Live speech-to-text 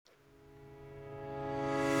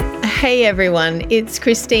Hey everyone, it's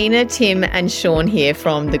Christina, Tim and Sean here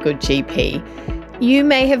from The Good GP. You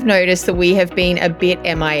may have noticed that we have been a bit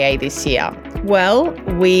MIA this year. Well,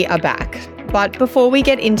 we are back. But before we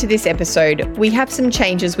get into this episode, we have some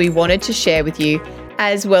changes we wanted to share with you,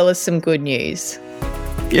 as well as some good news.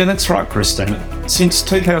 Yeah, that's right, Christina. Since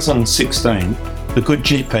 2016, The Good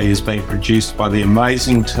GP has been produced by the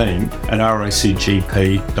amazing team at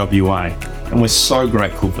RACGP WA, and we're so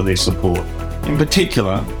grateful for their support. In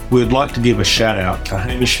particular, we would like to give a shout out to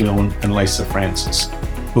Hamish Milne and Lisa Francis,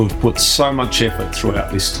 who have put so much effort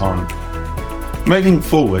throughout this time. Moving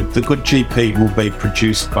forward, The Good GP will be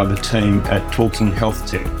produced by the team at Talking Health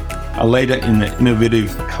Tech, a leader in the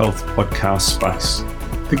innovative health podcast space.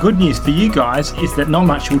 The good news for you guys is that not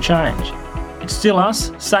much will change. It's still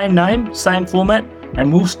us, same name, same format,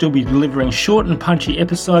 and we'll still be delivering short and punchy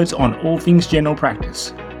episodes on all things general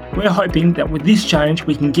practice. We're hoping that with this change,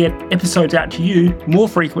 we can get episodes out to you more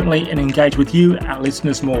frequently and engage with you, our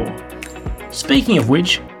listeners, more. Speaking of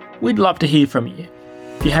which, we'd love to hear from you.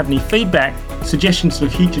 If you have any feedback, suggestions for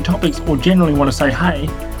future topics, or generally want to say hey,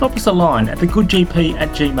 drop us a line at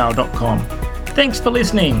thegoodgp@gmail.com. Thanks for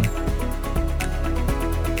listening.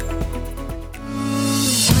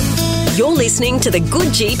 You're listening to The Good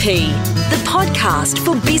GP, the podcast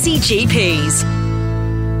for busy GPs.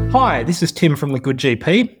 Hi, this is Tim from The Good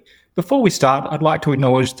GP. Before we start, I'd like to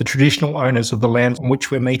acknowledge the traditional owners of the land on which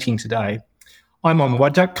we're meeting today. I'm on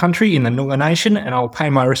Whadjuk country in the Noongar Nation, and I'll pay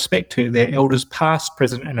my respect to their elders past,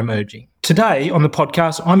 present and emerging. Today on the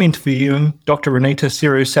podcast, I'm interviewing Dr. Renita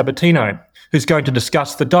Ciru-Sabatino, who's going to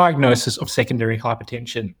discuss the diagnosis of secondary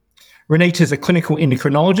hypertension. Renita is a clinical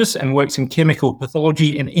endocrinologist and works in chemical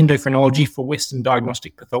pathology and endocrinology for Western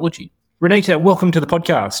Diagnostic Pathology. Renita, welcome to the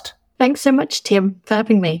podcast. Thanks so much, Tim, for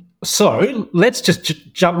having me. So let's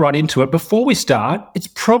just jump right into it. Before we start, it's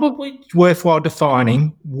probably worthwhile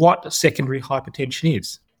defining what secondary hypertension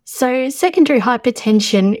is. So secondary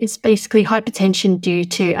hypertension is basically hypertension due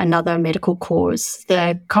to another medical cause.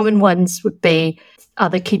 The common ones would be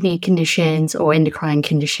other kidney conditions or endocrine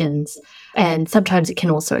conditions, and sometimes it can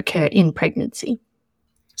also occur in pregnancy.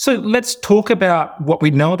 So let's talk about what we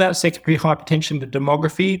know about secondary hypertension, the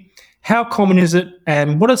demography. How common is it,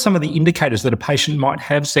 and what are some of the indicators that a patient might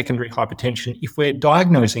have secondary hypertension if we're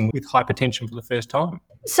diagnosing with hypertension for the first time?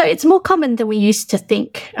 So it's more common than we used to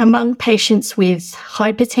think. Among patients with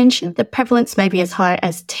hypertension, the prevalence may be as high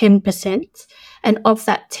as 10%, and of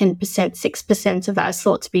that 10%, 6% of that is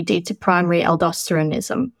thought to be due to primary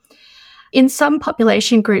aldosteronism. In some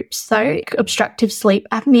population groups, though, obstructive sleep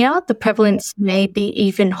apnea, the prevalence may be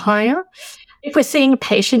even higher. If we're seeing a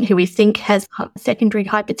patient who we think has secondary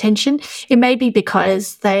hypertension, it may be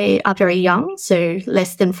because they are very young, so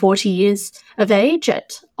less than 40 years of age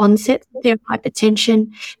at onset of their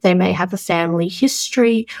hypertension. They may have a family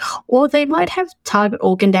history, or they might have target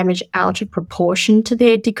organ damage out of proportion to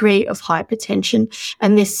their degree of hypertension.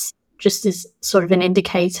 And this just is sort of an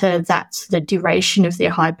indicator that the duration of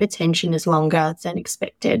their hypertension is longer than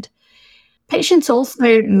expected. Patients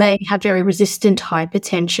also may have very resistant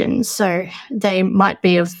hypertension, so they might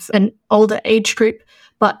be of an older age group,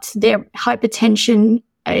 but their hypertension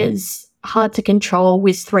is hard to control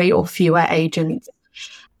with 3 or fewer agents.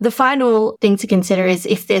 The final thing to consider is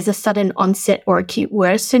if there's a sudden onset or acute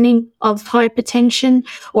worsening of hypertension,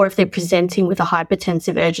 or if they're presenting with a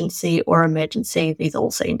hypertensive urgency or emergency. These are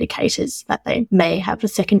also indicators that they may have a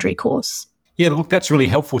secondary cause. Yeah, look, that's really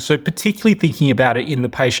helpful. So particularly thinking about it in the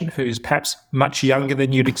patient who's perhaps much younger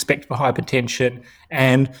than you'd expect for hypertension,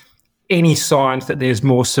 and any signs that there's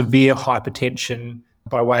more severe hypertension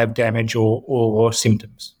by way of damage or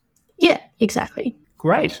symptoms. Yeah, exactly.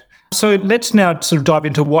 Great. So let's now sort of dive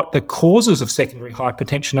into what the causes of secondary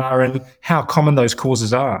hypertension are and how common those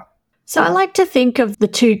causes are. So I like to think of the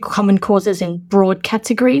two common causes in broad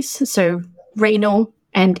categories, so renal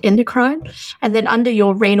and endocrine. And then under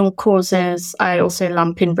your renal causes, I also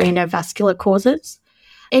lump in renovascular causes.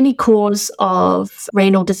 Any cause of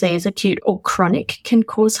renal disease, acute or chronic, can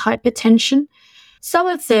cause hypertension. Some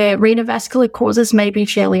of the renovascular causes may be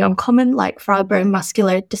fairly uncommon, like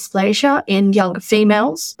fibromuscular dysplasia in younger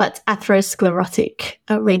females, but atherosclerotic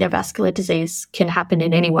renovascular disease can happen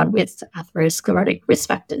in anyone with atherosclerotic risk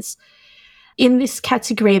factors. In this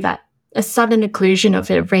category, that a sudden occlusion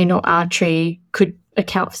of a renal artery could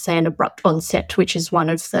account for, say, an abrupt onset, which is one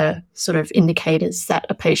of the sort of indicators that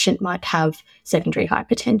a patient might have secondary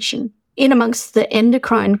hypertension. In amongst the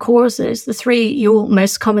endocrine causes, the 3 you'll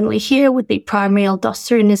most commonly hear would be primary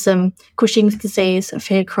aldosteronism, Cushing's disease, and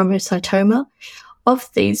pheochromocytoma. Of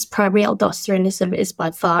these, primary aldosteronism is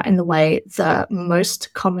by far and away the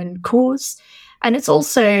most common cause. And it's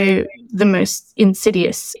also the most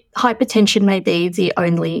insidious. Hypertension may be the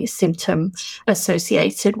only symptom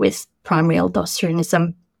associated with primary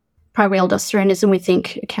aldosteronism. Primary aldosteronism, we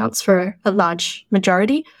think, accounts for a large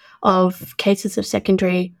majority of cases of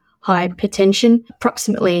secondary hypertension,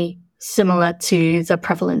 approximately similar to the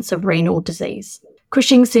prevalence of renal disease.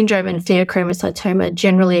 Cushing's syndrome and pheochromocytoma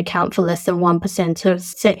generally account for less than 1% of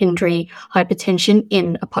secondary hypertension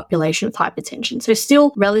in a population with hypertension. So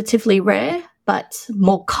still relatively rare, but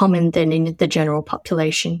more common than in the general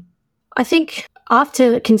population. I think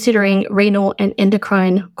after considering renal and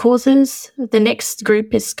endocrine causes, the next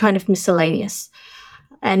group is kind of miscellaneous.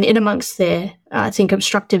 And in amongst there, I think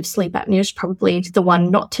obstructive sleep apnea is probably the one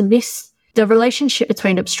not to miss. The relationship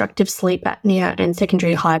between obstructive sleep apnea and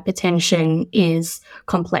secondary hypertension is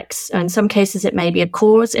complex. In some cases, it may be a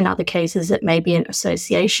cause. In other cases, it may be an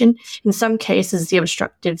association. In some cases, the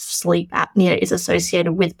obstructive sleep apnea is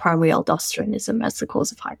associated with primary aldosteronism as the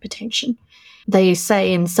cause of hypertension. They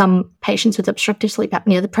say in some patients with obstructive sleep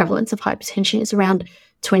apnea, the prevalence of hypertension is around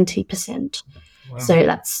 20%. Wow. So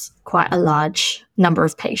that's quite a large number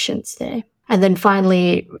of patients there. And then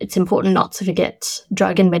finally, it's important not to forget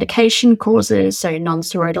drug and medication causes, so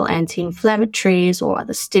non-steroidal anti-inflammatories or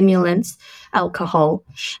other stimulants, alcohol,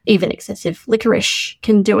 even excessive licorice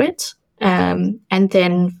can do it. And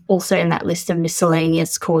then also in that list of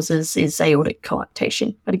miscellaneous causes is aortic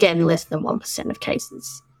coarctation, but again, less than 1% of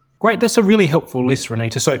cases. Great. That's a really helpful list,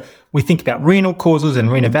 Renita. So we think about renal causes and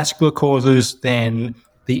renovascular causes, then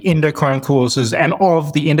the endocrine causes, and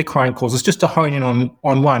of the endocrine causes, just to hone in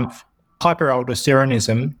on one,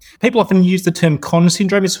 hyperaldosteronism. People often use the term Conn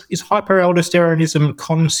syndrome. Is hyperaldosteronism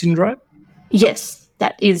Conn syndrome? Yes,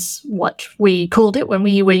 that is what we called it when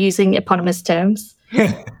we were using eponymous terms.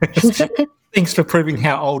 Thanks for proving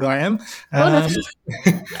how old I am. And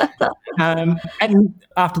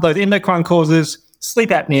after those endocrine causes,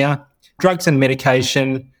 sleep apnea, drugs and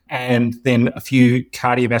medication, and then a few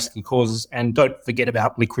cardiovascular causes. And don't forget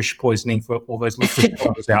about licorice poisoning for all those licorice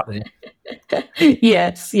lovers out there.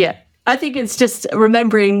 Yes, yeah. I think it's just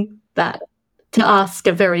remembering that to ask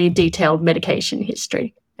a very detailed medication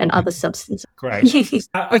history and other substances. Great.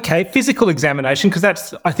 Okay, physical examination, because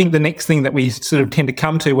that's, I think, the next thing that we sort of tend to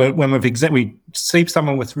come to when we see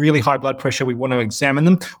someone with really high blood pressure, we want to examine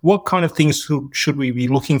them. What kind of things should we be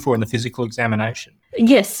looking for in the physical examination?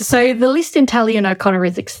 Yes, so the list in Talley and O'Connor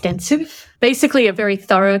is extensive. Basically, a very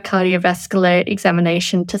thorough cardiovascular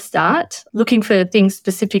examination to start, looking for things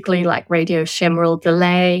specifically like radiofemoral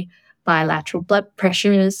delay, bilateral blood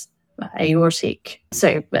pressures, aortic,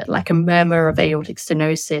 so like a murmur of aortic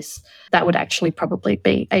stenosis. That would actually probably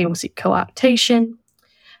be aortic coarctation.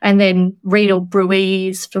 And then renal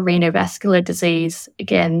bruits for renovascular disease,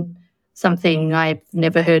 again, something I've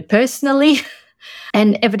never heard personally.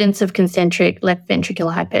 And evidence of concentric left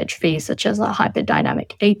ventricular hypertrophy, such as a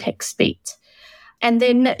hyperdynamic apex beat. And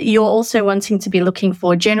then you're also wanting to be looking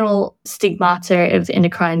for general stigmata of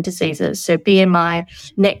endocrine diseases, so BMI,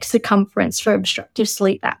 neck circumference for obstructive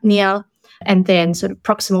sleep apnea, and then sort of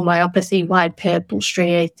proximal myopathy, wide purple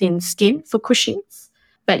striae, thin skin for Cushing's.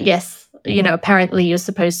 But yes, apparently you're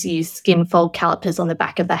supposed to use skin fold calipers on the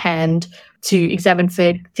back of the hand to examine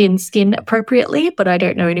for thin skin appropriately, but I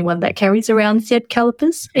don't know anyone that carries around Z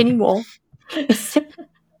calipers anymore.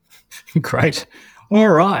 Great. All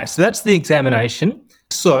right. So that's the examination.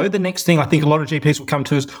 So the next thing I think a lot of GPs will come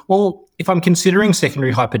to is, well, if I'm considering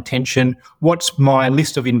secondary hypertension, what's my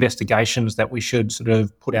list of investigations that we should sort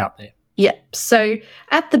of put out there? Yep. So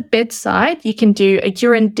at the bedside, you can do a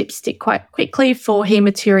urine dipstick quite quickly for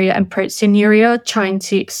hematuria and proteinuria, trying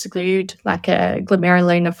to exclude like a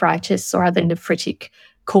glomerulonephritis or other nephritic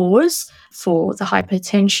cause for the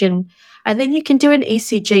hypertension. And then you can do an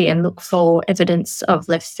ECG and look for evidence of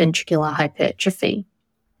left ventricular hypertrophy.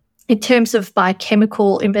 In terms of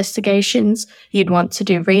biochemical investigations, you'd want to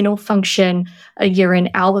do renal function, a urine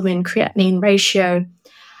albumin-creatinine ratio.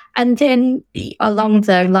 And then along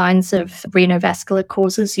the lines of renovascular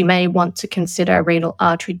causes, you may want to consider renal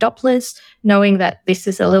artery Dopplers, knowing that this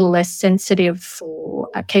is a little less sensitive for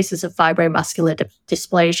cases of fibromuscular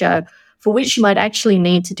dysplasia, for which you might actually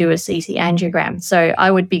need to do a CT angiogram. So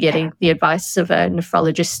I would be getting the advice of a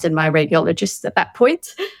nephrologist and my radiologist at that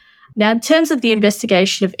point. Now, in terms of the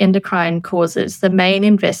investigation of endocrine causes, the main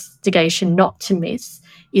investigation not to miss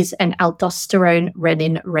is an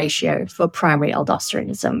aldosterone-renin ratio for primary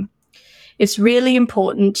aldosteronism. It's really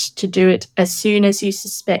important to do it as soon as you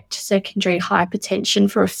suspect secondary hypertension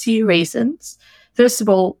for a few reasons. First of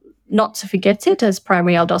all, not to forget it, as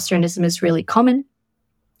primary aldosteronism is really common.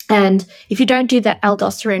 And if you don't do that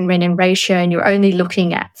aldosterone-renin ratio and you're only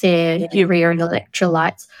looking at their urea and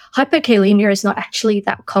electrolytes, hypokalemia is not actually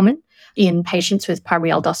that common in patients with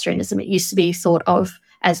primary aldosteronism. It used to be thought of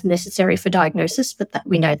as necessary for diagnosis, but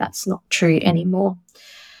we know that's not true anymore.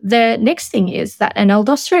 The next thing is that an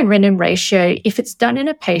aldosterone-renin ratio, if it's done in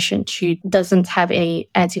a patient who doesn't have a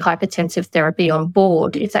antihypertensive therapy on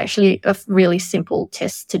board, it's actually a really simple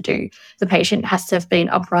test to do. The patient has to have been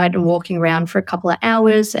upright and walking around for a couple of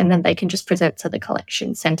hours, and then they can just present to the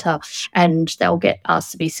collection centre and they'll get asked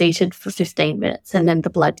to be seated for 15 minutes, and then the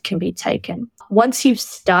blood can be taken. Once you've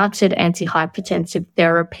started antihypertensive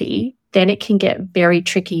therapy, then it can get very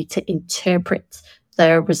tricky to interpret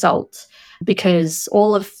the results, because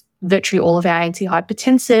virtually all of our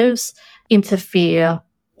antihypertensives interfere.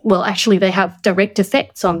 Well, actually, they have direct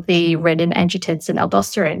effects on the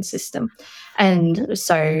renin-angiotensin-aldosterone system. And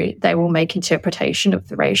so they will make interpretation of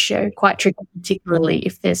the ratio quite tricky, particularly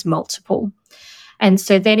if there's multiple. And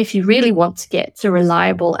so then if you really want to get to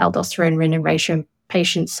reliable aldosterone-renin ratio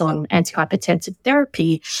patients on antihypertensive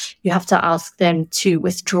therapy, you have to ask them to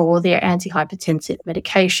withdraw their antihypertensive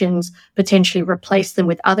medications, potentially replace them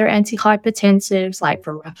with other antihypertensives like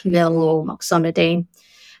verapamil or moxonidine.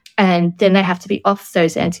 And then they have to be off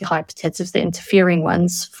those antihypertensives, the interfering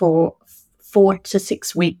ones, for 4 to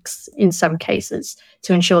 6 weeks in some cases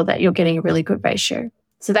to ensure that you're getting a really good ratio.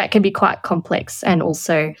 So that can be quite complex and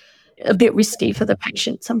also a bit risky for the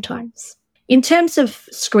patient sometimes. In terms of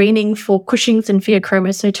screening for Cushing's and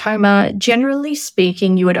pheochromocytoma, generally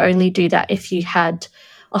speaking, you would only do that if you had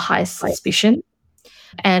a high suspicion,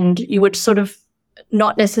 and you would sort of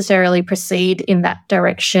not necessarily proceed in that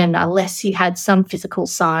direction unless you had some physical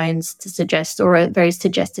signs to suggest, or a very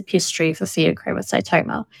suggestive history for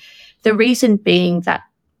pheochromocytoma. The reason being that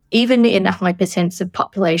even in a hypertensive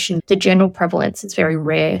population, the general prevalence is very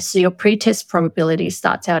rare. So your pretest probability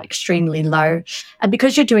starts out extremely low. And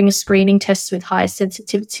because you're doing a screening test with high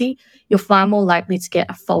sensitivity, you're far more likely to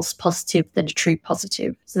get a false positive than a true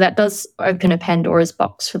positive. So that does open a Pandora's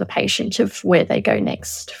box for the patient of where they go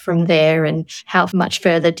next from there, and how much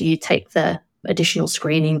further do you take the additional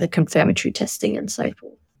screening, the confirmatory testing, and so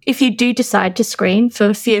forth. If you do decide to screen for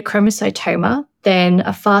pheochromocytoma, then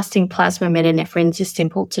a fasting plasma metanephrine is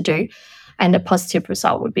simple to do, and a positive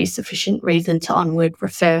result would be sufficient reason to onward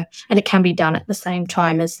refer. And it can be done at the same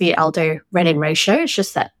time as the aldo-renin ratio. It's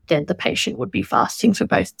just that then the patient would be fasting for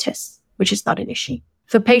both tests, which is not an issue.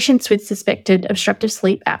 For patients with suspected obstructive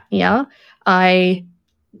sleep apnea, I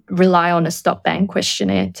rely on a stop bang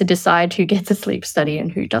questionnaire to decide who gets a sleep study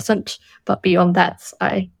and who doesn't. But beyond that,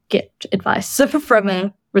 I get advice from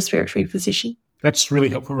a respiratory physician. That's really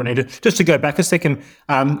helpful, Renita. Just to go back a second,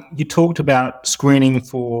 you talked about screening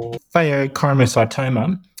for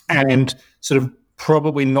pheochromocytoma and sort of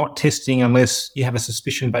probably not testing unless you have a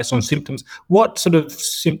suspicion based on symptoms. What sort of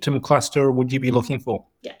symptom cluster would you be looking for?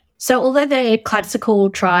 Yeah. So although the classical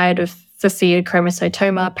triad for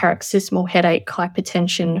pheochromocytoma, paroxysmal headache,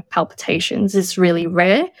 hypertension, palpitations is really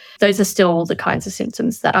rare, those are still the kinds of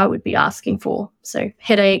symptoms that I would be asking for. So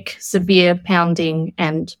headache, severe pounding,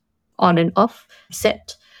 and on and off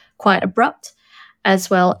set, quite abrupt, as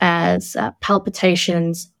well as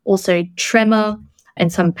palpitations, also tremor,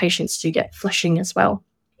 and some patients do get flushing as well.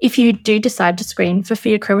 If you do decide to screen for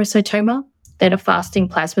pheochromocytoma, then a fasting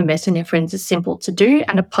plasma metanephrine is simple to do,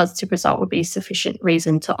 and a positive result would be sufficient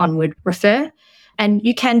reason to onward refer. And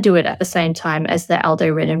you can do it at the same time as the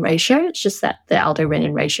aldo-renin ratio. It's just that the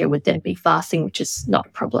aldo-renin ratio would then be fasting, which is not a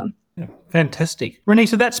problem. Yeah, fantastic.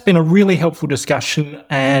 Renita, that's been a really helpful discussion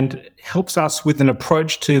and helps us with an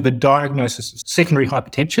approach to the diagnosis of secondary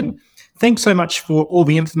hypertension. Thanks so much for all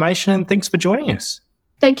the information, and thanks for joining us.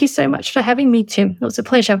 Thank you so much for having me, Tim. It was a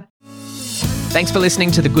pleasure. Thanks for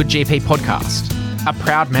listening to the Good GP podcast, a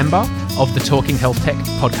proud member of the Talking Health Tech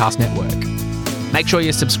podcast network. Make sure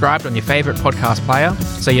you're subscribed on your favourite podcast player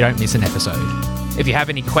so you don't miss an episode. If you have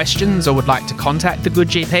any questions or would like to contact The Good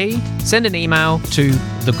GP, send an email to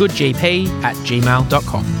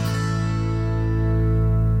thegoodgp@gmail.com.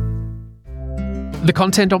 The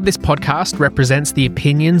content of this podcast represents the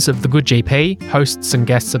opinions of The Good GP, hosts and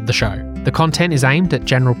guests of the show. The content is aimed at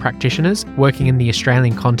general practitioners working in the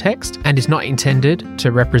Australian context and is not intended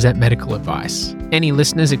to represent medical advice. Any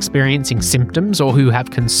listeners experiencing symptoms or who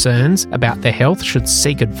have concerns about their health should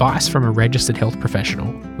seek advice from a registered health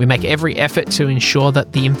professional. We make every effort to ensure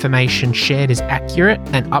that the information shared is accurate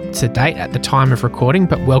and up to date at the time of recording,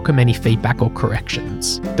 but welcome any feedback or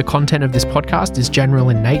corrections. The content of this podcast is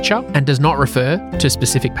general in nature and does not refer to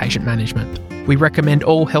specific patient management. We recommend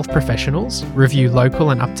all health professionals review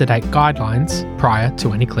local and up-to-date guidelines prior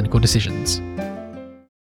to any clinical decisions.